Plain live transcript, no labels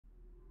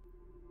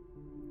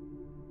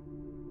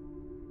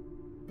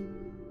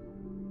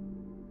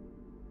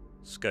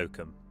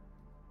Skokholm.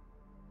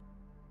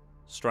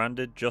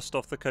 Stranded just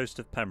off the coast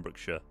of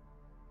Pembrokeshire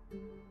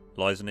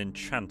lies an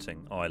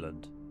enchanting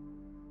island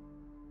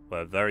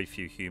where very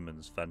few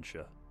humans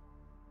venture.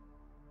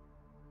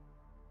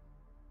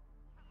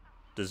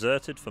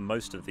 Deserted for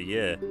most of the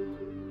year,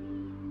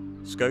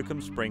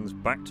 Skokholm springs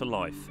back to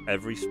life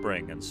every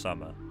spring and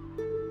summer.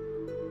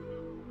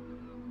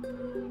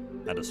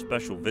 And a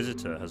special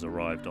visitor has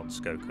arrived on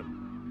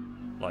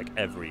Skokholm, like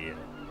every year.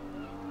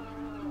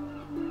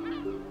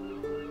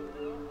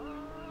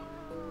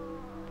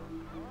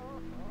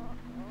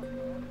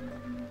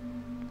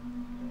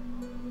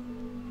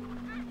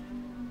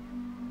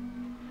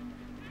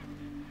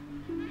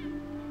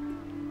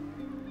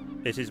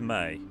 It is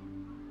May,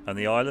 and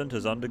the island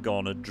has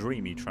undergone a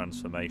dreamy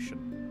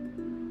transformation.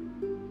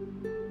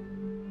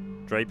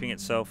 Draping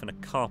itself in a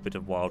carpet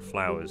of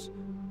wildflowers,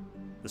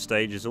 the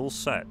stage is all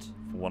set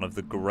for one of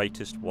the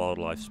greatest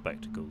wildlife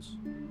spectacles.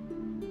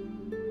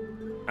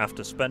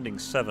 After spending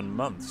 7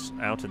 months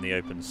out in the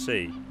open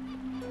sea,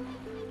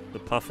 the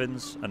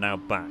puffins are now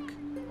back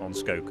on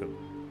Skokholm.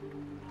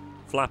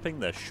 Flapping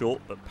their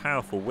short but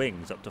powerful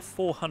wings up to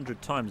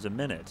 400 times a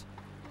minute,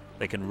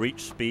 they can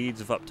reach speeds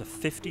of up to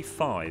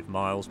 55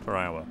 miles per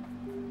hour.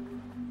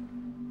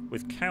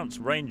 With counts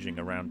ranging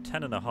around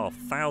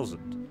 10,500,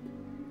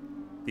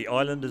 the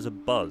island is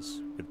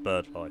abuzz with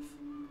bird life.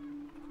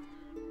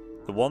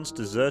 The once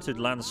deserted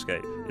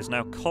landscape is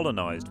now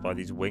colonised by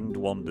these winged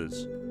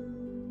wonders,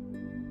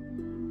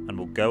 and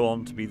will go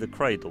on to be the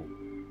cradle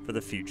for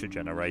the future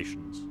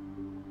generations.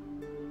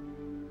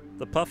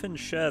 The puffins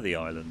share the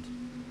island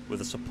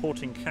with a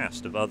supporting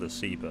cast of other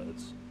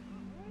seabirds.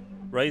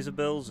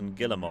 Razorbills and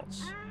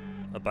guillemots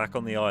are back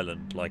on the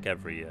island like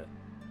every year.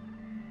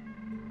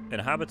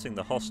 Inhabiting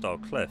the hostile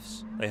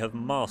cliffs, they have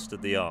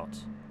mastered the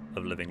art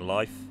of living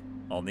life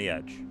on the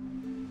edge.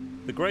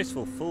 The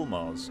graceful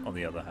fulmars, on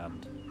the other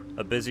hand,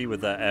 are busy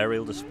with their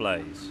aerial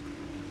displays.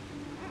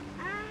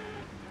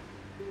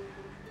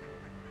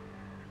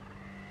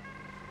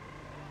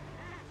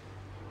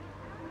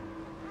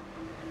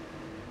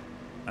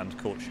 And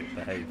courtship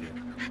behaviour.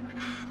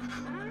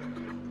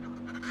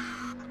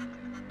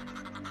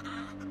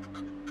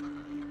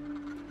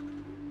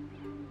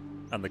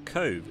 And the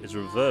cove is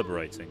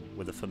reverberating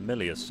with a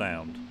familiar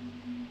sound.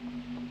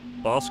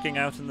 Basking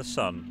out in the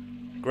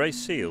sun, grey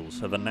seals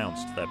have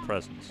announced their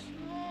presence.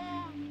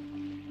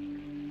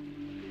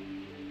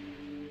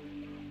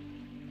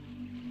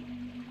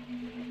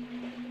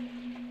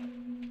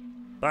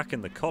 Back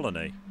in the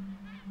colony,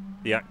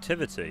 the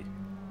activity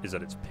is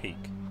at its peak.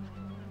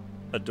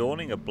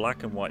 Adorning a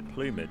black and white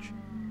plumage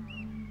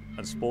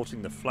and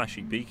sporting the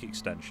flashy beak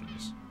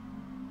extensions,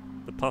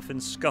 the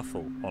puffins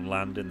scuffle on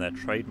land in their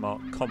trademark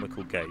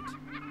comical gait,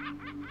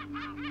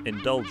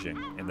 indulging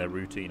in their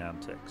routine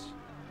antics.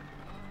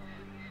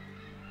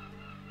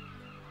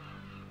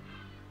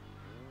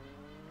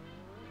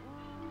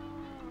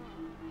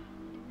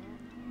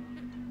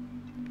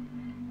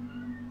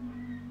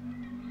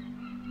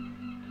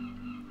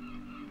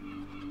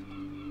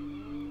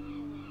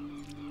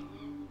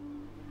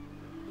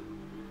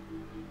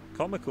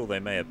 Comical they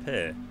may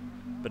appear,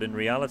 but in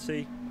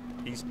reality,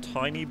 these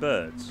tiny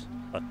birds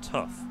are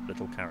tough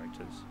little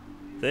characters.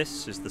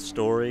 This is the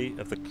story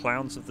of the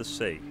clowns of the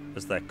sea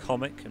as their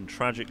comic and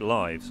tragic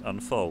lives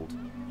unfold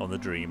on the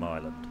Dream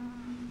Island.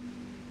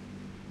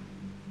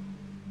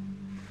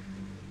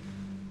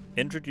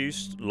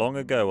 Introduced long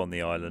ago on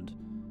the island,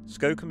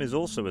 Skokholm is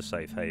also a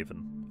safe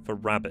haven for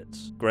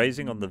rabbits.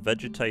 Grazing on the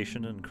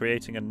vegetation and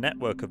creating a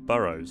network of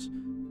burrows,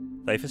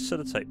 they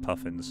facilitate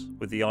puffins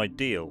with the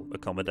ideal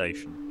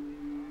accommodation.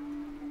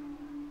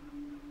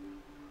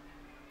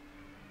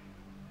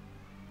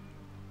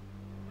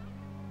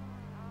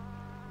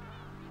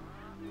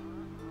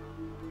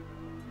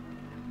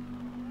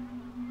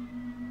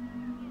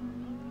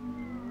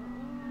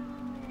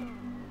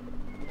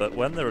 But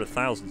when there are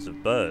thousands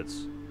of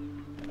birds,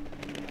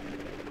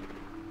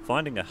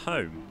 finding a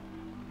home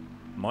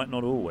might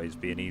not always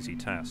be an easy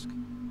task.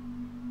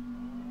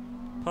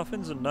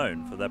 Puffins are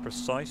known for their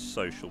precise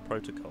social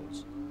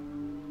protocols,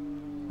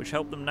 which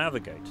help them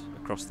navigate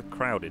across the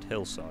crowded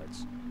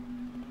hillsides.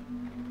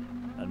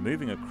 And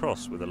moving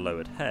across with a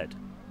lowered head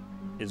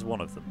is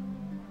one of them.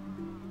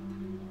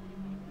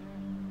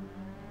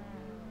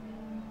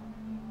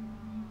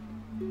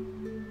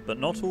 But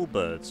not all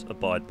birds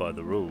abide by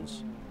the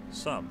rules.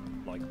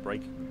 Some like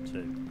breaking them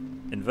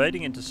too.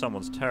 Invading into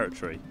someone's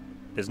territory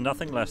is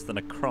nothing less than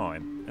a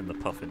crime in the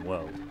puffin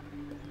world,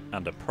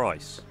 and a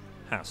price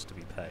has to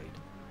be paid.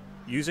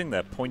 Using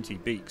their pointy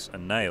beaks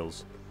and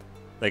nails,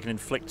 they can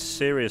inflict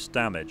serious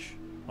damage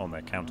on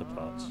their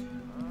counterparts.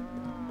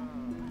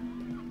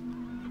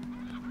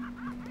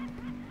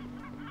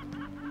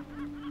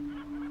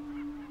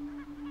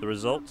 The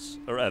results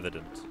are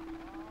evident,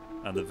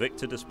 and the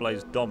victor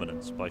displays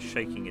dominance by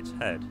shaking its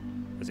head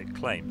as it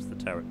claims the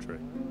territory.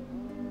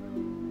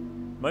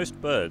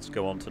 Most birds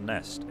go on to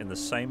nest in the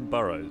same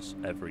burrows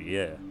every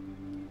year,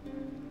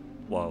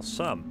 while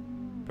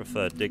some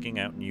prefer digging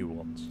out new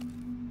ones.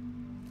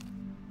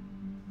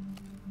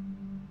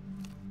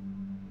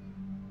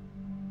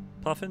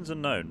 Puffins are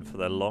known for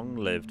their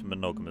long-lived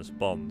monogamous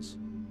bonds,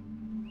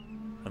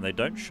 and they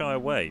don't shy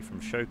away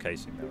from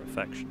showcasing their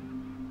affection.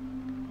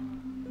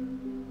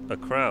 A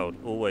crowd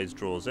always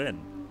draws in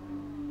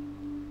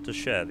to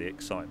share the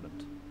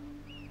excitement.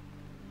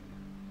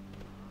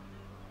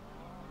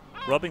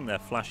 Rubbing their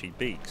flashy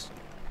beaks,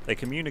 they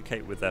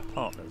communicate with their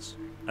partners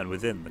and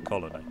within the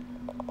colony.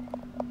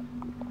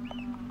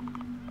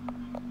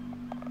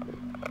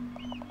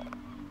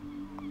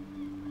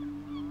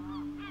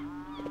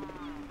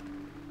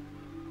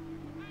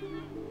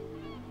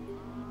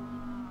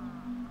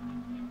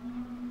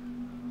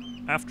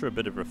 After a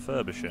bit of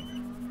refurbishing,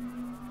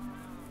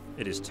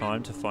 it is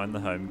time to find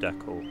the home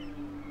decor.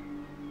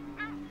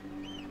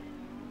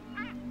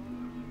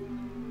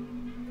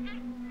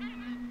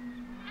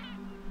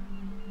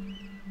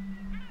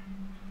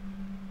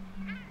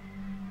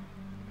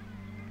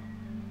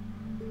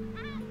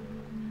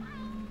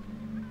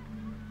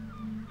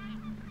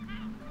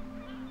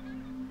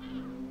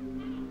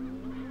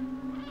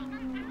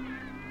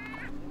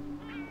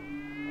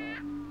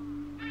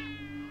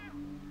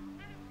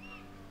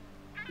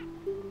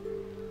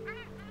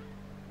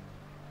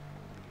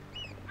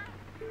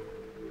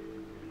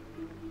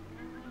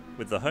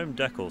 With the home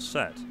decor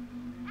set,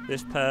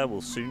 this pair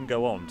will soon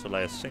go on to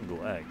lay a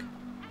single egg.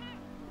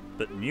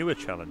 But newer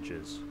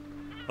challenges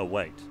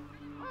await.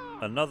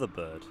 Another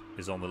bird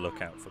is on the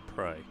lookout for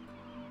prey.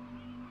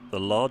 The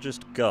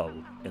largest gull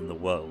in the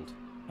world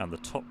and the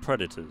top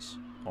predators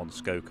on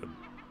Skokholm.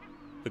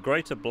 The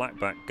greater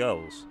blackback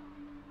gulls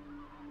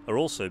are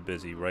also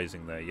busy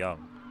raising their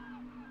young,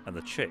 and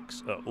the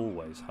chicks are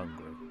always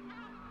hungry.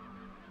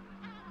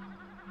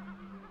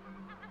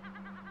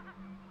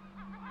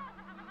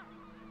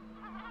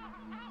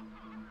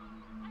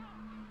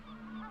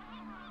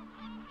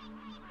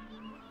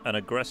 An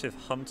aggressive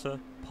hunter,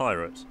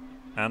 pirate,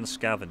 and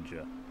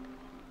scavenger.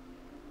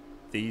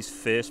 These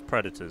fierce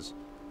predators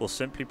will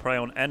simply prey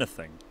on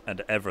anything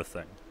and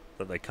everything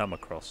that they come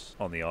across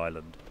on the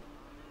island.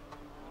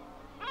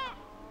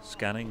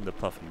 Scanning the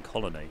puffin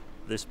colony,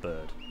 this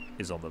bird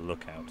is on the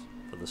lookout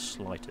for the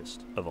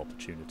slightest of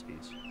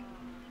opportunities.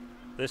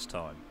 This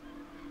time,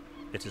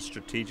 it has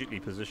strategically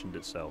positioned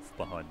itself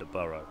behind a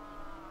burrow.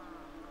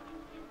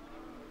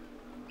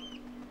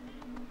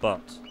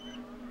 But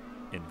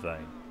in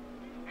vain.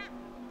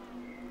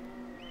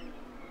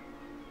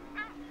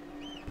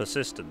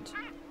 Persistent,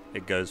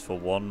 it goes for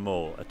one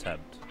more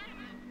attempt.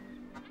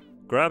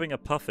 Grabbing a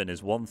puffin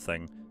is one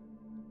thing,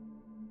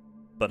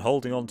 but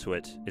holding on to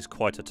it is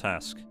quite a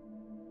task.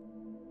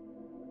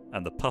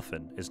 And the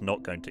puffin is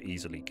not going to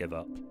easily give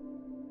up.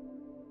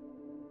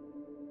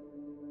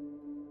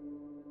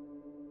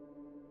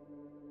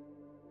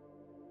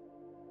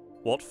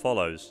 What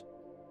follows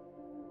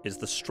is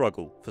the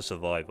struggle for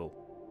survival.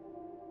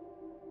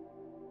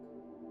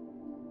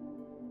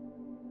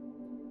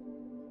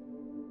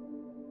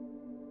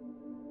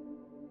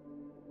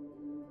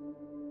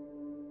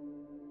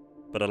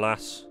 But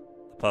alas,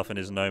 the puffin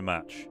is no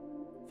match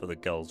for the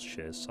gull's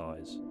sheer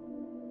size.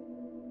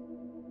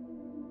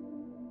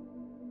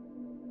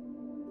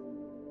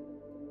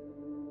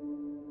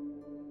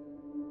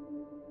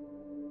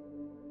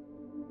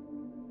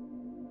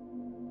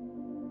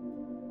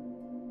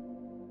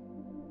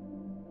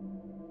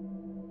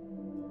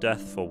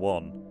 Death for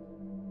one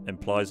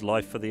implies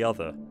life for the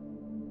other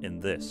in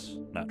this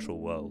natural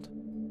world.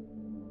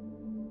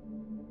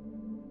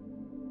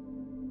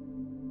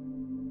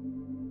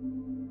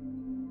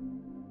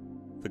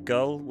 The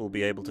gull will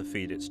be able to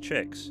feed its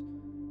chicks,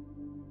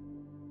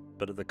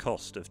 but at the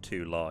cost of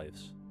 2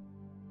 lives.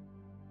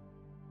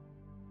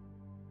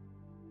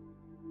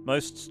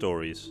 Most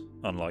stories,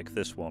 unlike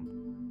this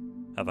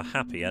one, have a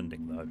happy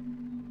ending though,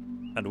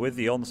 and with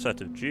the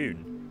onset of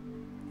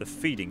June, the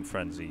feeding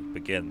frenzy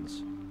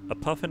begins. A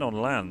puffin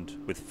on land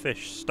with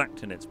fish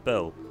stacked in its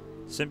bill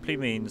simply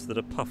means that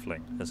a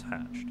puffling has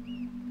hatched.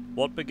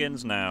 What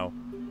begins now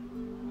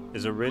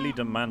is a really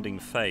demanding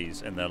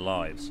phase in their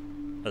lives,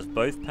 as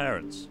both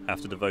parents have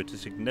to devote a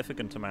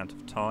significant amount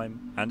of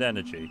time and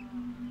energy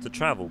to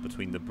travel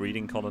between the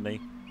breeding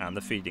colony and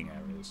the feeding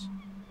areas.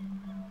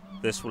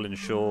 This will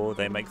ensure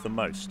they make the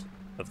most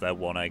of their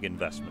 1-egg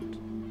investment.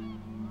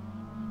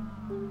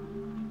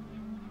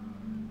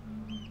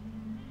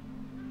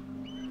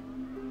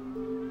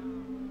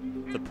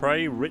 The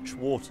prey-rich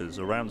waters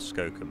around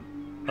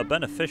Skokholm are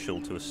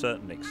beneficial to a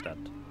certain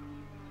extent.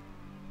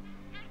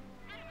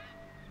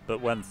 But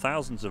when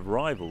thousands of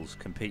rivals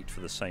compete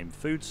for the same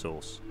food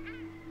source,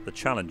 the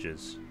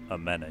challenges are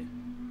many.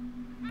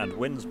 And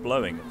winds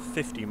blowing at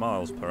 50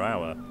 miles per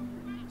hour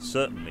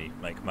certainly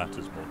make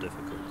matters more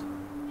difficult.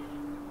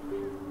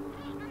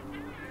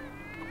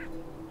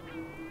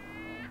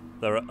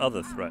 There are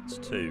other threats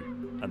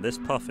too, and this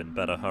puffin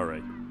better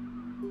hurry.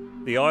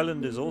 The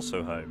island is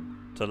also home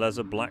to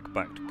lesser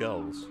black-backed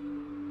gulls.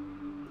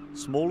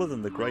 Smaller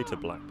than the greater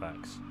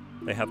blackbacks,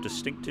 they have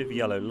distinctive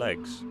yellow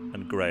legs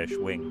and greyish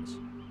wings.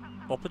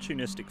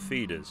 Opportunistic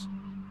feeders,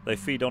 they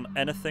feed on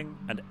anything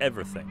and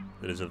everything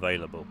that is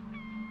available.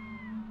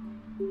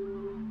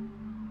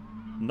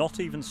 Not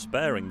even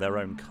sparing their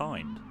own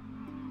kind.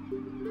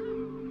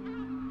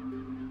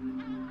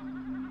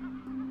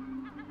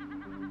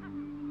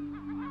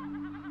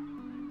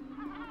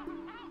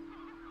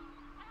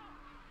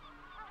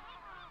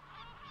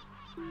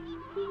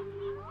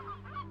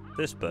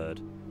 This bird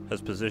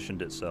has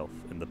positioned itself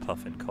in the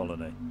puffin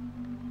colony.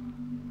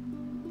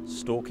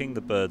 Stalking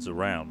the birds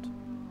around,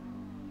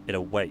 it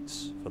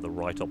awaits for the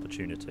right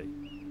opportunity.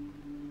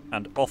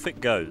 And off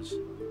it goes,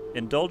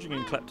 indulging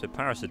in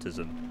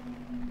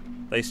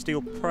kleptoparasitism. They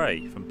steal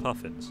prey from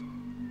puffins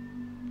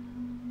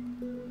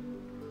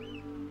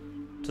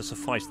to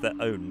suffice their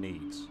own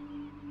needs.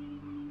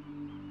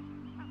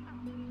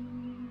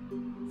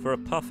 For a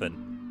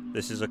puffin,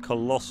 this is a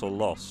colossal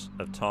loss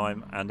of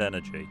time and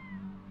energy.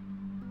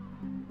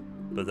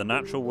 But the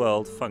natural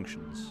world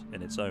functions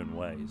in its own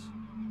ways.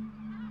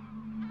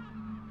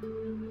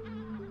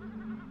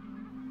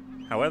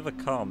 However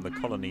calm the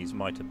colonies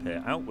might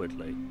appear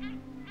outwardly,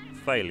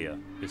 failure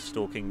is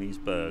stalking these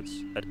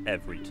birds at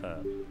every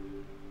turn.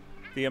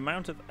 The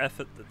amount of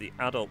effort that the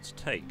adults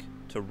take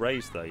to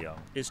raise their young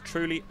is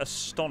truly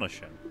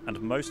astonishing,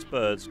 and most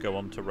birds go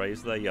on to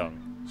raise their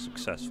young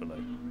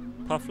successfully.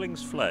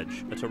 Pufflings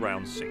fledge at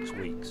around 6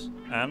 weeks,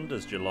 and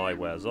as July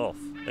wears off,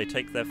 they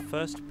take their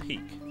first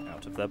peek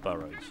out of their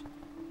burrows.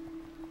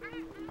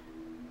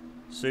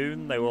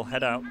 Soon they will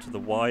head out to the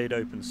wide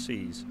open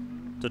seas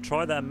to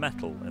try their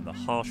mettle in the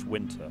harsh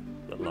winter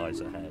that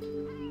lies ahead.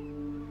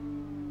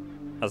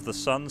 As the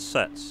sun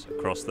sets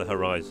across the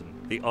horizon,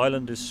 the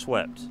island is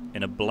swept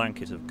in a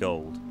blanket of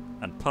gold,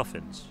 and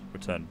puffins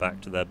return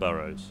back to their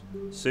burrows.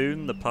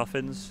 Soon the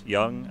puffins,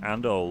 young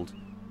and old,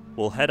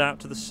 will head out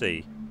to the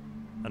sea,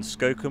 and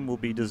Skokholm will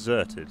be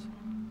deserted,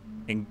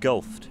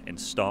 engulfed in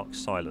stark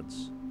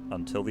silence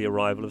until the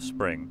arrival of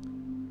spring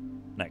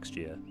next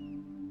year.